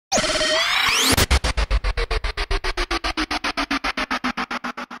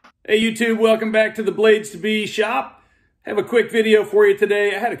Hey YouTube, welcome back to the BladesIIB shop. I have a quick video for you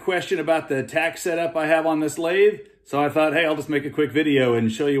today. I had a question about the Tach setup I have on this lathe. So I thought, hey, I'll just make a quick video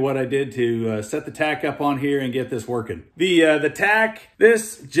and show you what I did to set the Tach up on here and get this working. The Tach,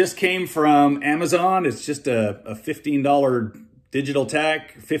 this just came from Amazon. It's just a $15 digital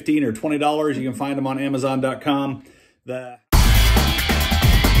Tach, $15 or $20. You can find them on Amazon.com.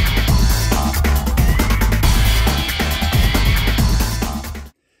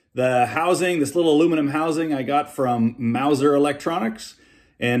 The housing, this little aluminum housing I got from Mouser Electronics,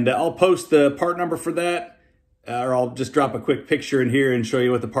 and I'll post the part number for that, or I'll just drop a quick picture in here and show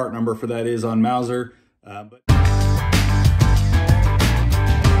you what the part number for that is on Mouser.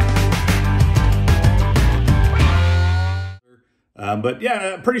 But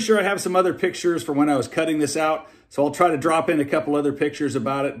yeah, I'm pretty sure I have some other pictures from when I was cutting this out. So I'll try to drop in a couple other pictures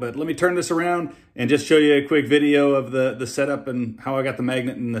about it. But let me turn this around and just show you a quick video of the setup and how I got the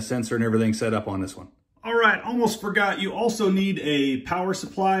magnet and the sensor and everything set up on this one. All right, almost forgot. You also need a power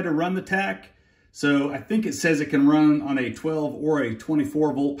supply to run the Tach. So I think it says it can run on a 12 or a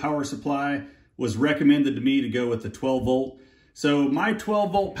 24 volt power supply. Was recommended to me to go with the 12 volt. So my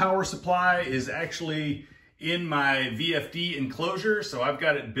 12 volt power supply is actually in my VFD enclosure. So I've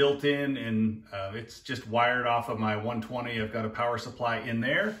got it built in and it's just wired off of my 120. I've got a power supply in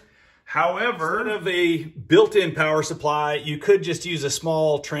there. However, instead of a built-in power supply, you could just use a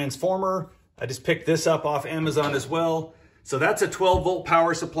small transformer. I just picked this up off Amazon as well. So that's a 12 volt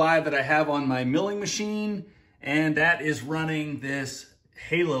power supply that I have on my milling machine. And that is running this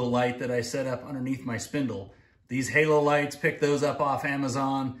halo light that I set up underneath my spindle. These halo lights, pick those up off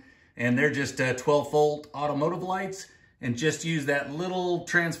Amazon. And they're just 12 volt automotive lights, and just use that little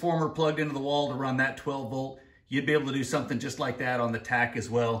transformer plugged into the wall to run that 12 volt. You'd be able to do something just like that on the Tach as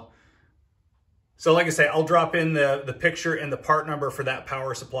well. So like I say, I'll drop in the picture and the part number for that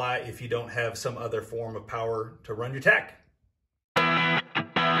power supply if you don't have some other form of power to run your Tach.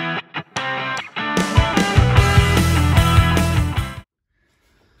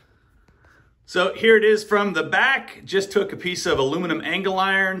 So here it is from the back. Just took a piece of aluminum angle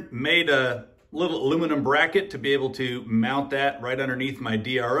iron, made a little aluminum bracket to be able to mount that right underneath my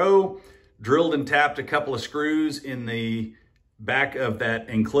DRO, drilled and tapped a couple of screws in the back of that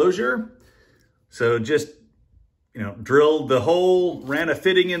enclosure. So just, drilled the hole, ran a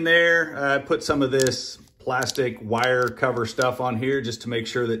fitting in there. I put some of this plastic wire cover stuff on here just to make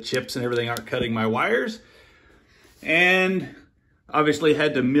sure that chips and everything aren't cutting my wires. And obviously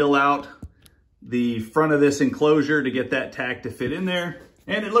had to mill out the front of this enclosure to get that Tach to fit in there.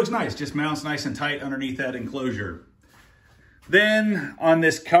 And it looks nice, just mounts nice and tight underneath that enclosure. Then on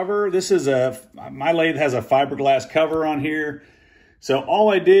this cover, my lathe has a fiberglass cover on here. So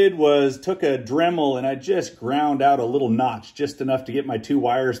all I did was took a Dremel and I just ground out a little notch, just enough to get my two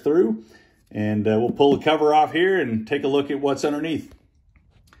wires through. And we'll pull the cover off here and take a look at what's underneath.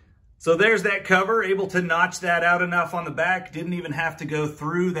 So there's that cover, able to notch that out enough on the back. Didn't even have to go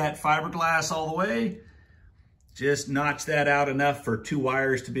through that fiberglass all the way. Just notched that out enough for two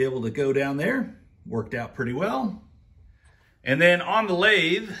wires to be able to go down there. Worked out pretty well. And then on the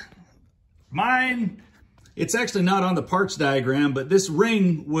lathe, mine, it's actually not on the parts diagram, but this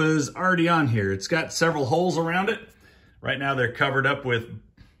ring was already on here. It's got several holes around it. Right now they're covered up with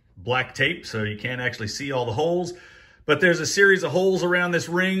black tape, so you can't actually see all the holes. But there's a series of holes around this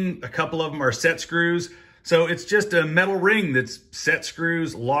ring. A couple of them are set screws. So it's just a metal ring that's set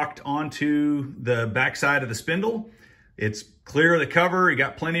screws locked onto the backside of the spindle. It's clear of the cover. You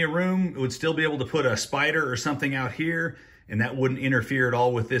got plenty of room. It would still be able to put a spider or something out here, and that wouldn't interfere at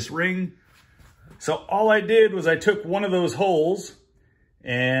all with this ring. So all I did was I took one of those holes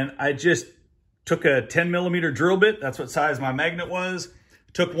and I just took a 10mm drill bit. That's what size my magnet was.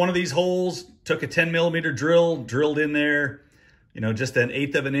 Took one of these holes, took a 10mm drill, drilled in there, just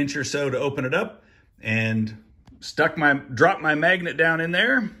 1/8 of an inch or so to open it up, and dropped my magnet down in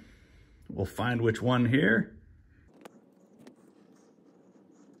there. We'll find which one here.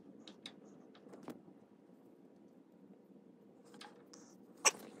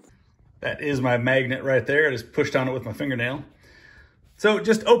 That is my magnet right there. I just pushed on it with my fingernail. So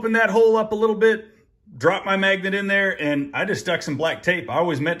just open that hole up a little bit, drop my magnet in there, and I just stuck some black tape. I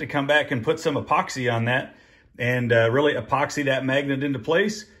always meant to come back and put some epoxy on that and really epoxy that magnet into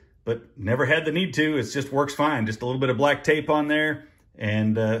place, but never had the need to. It just works fine. Just a little bit of black tape on there.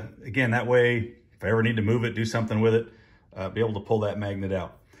 And again, that way, if I ever need to move it, do something with it, be able to pull that magnet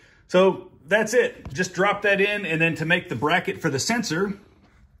out. So that's it. Just drop that in. And then to make the bracket for the sensor,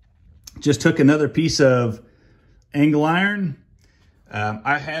 just took another piece of angle iron.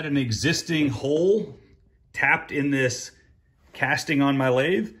 I had an existing hole tapped in this casting on my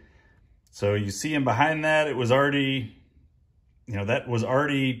lathe. So you see in behind that, it was already, that was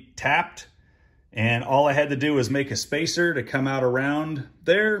already tapped. And all I had to do was make a spacer to come out around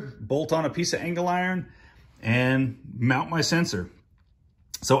there, bolt on a piece of angle iron, and mount my sensor.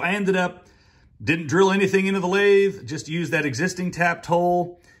 So I ended up, didn't drill anything into the lathe, just used that existing tapped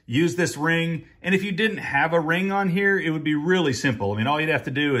hole, used this ring. And if you didn't have a ring on here, it would be really simple. I mean, all you'd have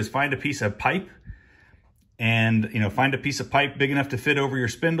to do is find a piece of pipe and, find a piece of pipe big enough to fit over your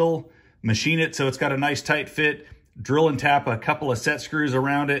spindle, machine it so it's got a nice tight fit, drill and tap a couple of set screws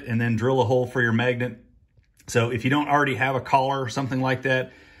around it, and then drill a hole for your magnet. So if you don't already have a collar or something like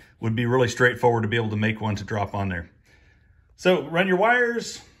that, would be really straightforward to be able to make one to drop on there. So run your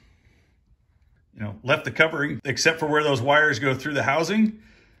wires, left the covering, except for where those wires go through the housing.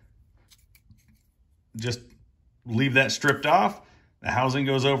 Just leave that stripped off. The housing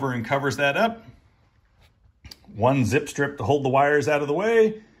goes over and covers that up. One zip strip to hold the wires out of the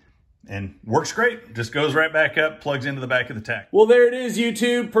way. And works great. Just goes right back up, plugs into the back of the Tach. Well, there it is,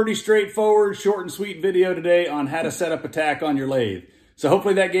 YouTube. Pretty straightforward, short and sweet video today on how to set up a Tach on your lathe. So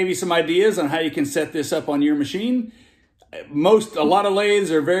hopefully that gave you some ideas on how you can set this up on your machine. A lot of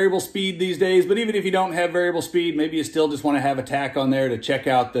lathes are variable speed these days, but even if you don't have variable speed, maybe you still just want to have a Tach on there to check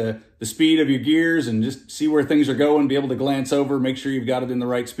out the speed of your gears and just see where things are going, be able to glance over, make sure you've got it in the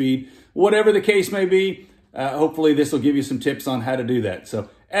right speed. Whatever the case may be, hopefully this will give you some tips on how to do that. So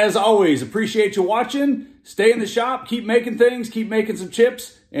as always, appreciate you watching. Stay in the shop, keep making things, keep making some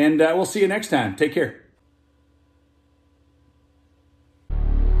chips, and we'll see you next time. Take care.